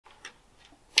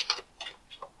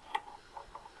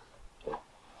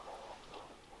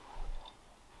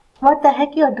What the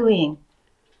heck you're doing?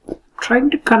 Trying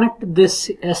to connect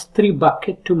this S3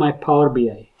 bucket to my Power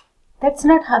BI. That's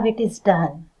not how it is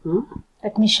done.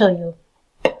 Let me show you.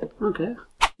 Okay.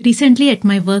 Recently at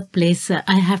my workplace,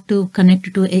 I have to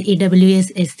connect to a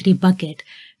AWS S3 bucket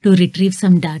to retrieve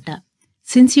some data.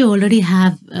 Since you already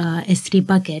have S3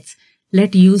 buckets,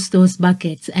 let's use those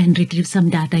buckets and retrieve some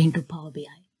data into Power BI.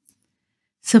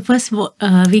 So first,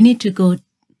 we need to go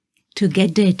to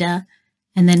Get Data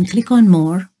and then click on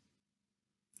More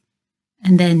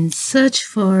and then search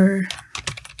for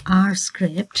R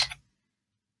script.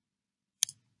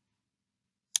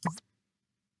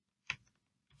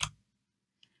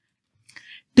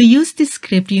 To use this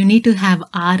script, you need to have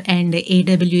R and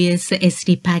AWS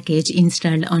S3 package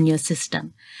installed on your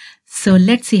system. So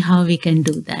let's see how we can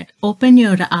do that. Open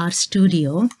your R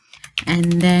Studio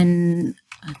and then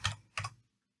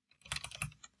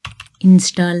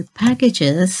install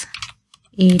packages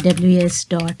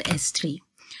aws.s3.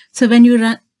 So when you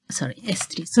run,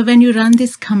 S3. So when you run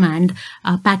this command,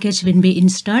 a package will be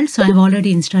installed. So I've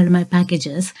already installed my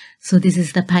packages. So this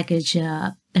is the package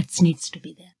that needs to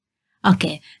be there.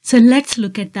 Okay, so let's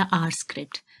look at the R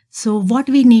script. So what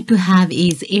we need to have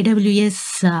is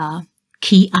AWS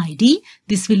key ID.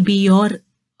 This will be your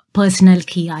personal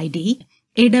key ID.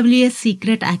 AWS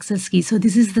secret access key. So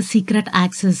this is the secret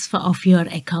access of your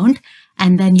account,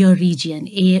 and then your region,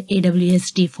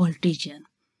 AWS default region.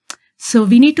 So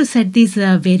we need to set these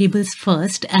variables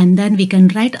first, and then we can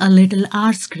write a little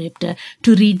R script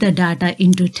to read the data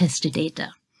into test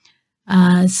data.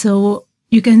 So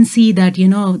you can see that, we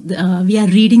are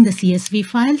reading the CSV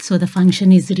file. So the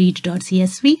function is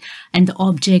read.csv, and the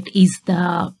object is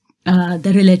the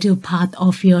relative path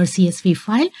of your CSV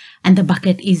file, and the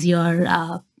bucket is your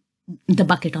the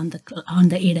bucket on the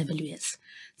AWS.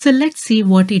 So let's see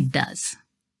what it does.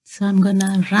 So I'm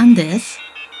gonna run this.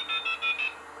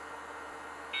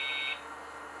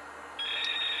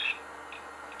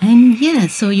 And yeah,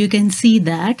 so you can see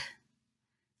that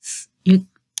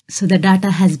so the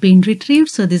data has been retrieved.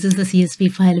 So this is the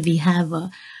CSV file we have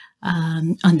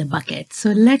on the bucket. So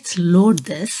let's load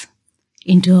this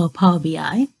into our Power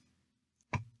BI.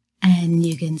 And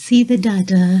you can see the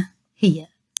data here.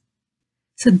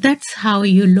 So that's how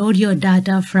you load your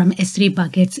data from S3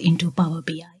 buckets into Power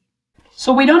BI.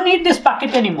 So we don't need this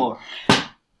bucket anymore.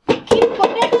 Keep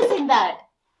potatoes in that.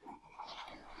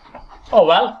 Oh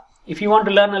well, if you want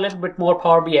to learn a little bit more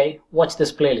Power BI, watch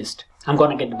this playlist. I'm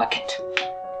gonna get the bucket.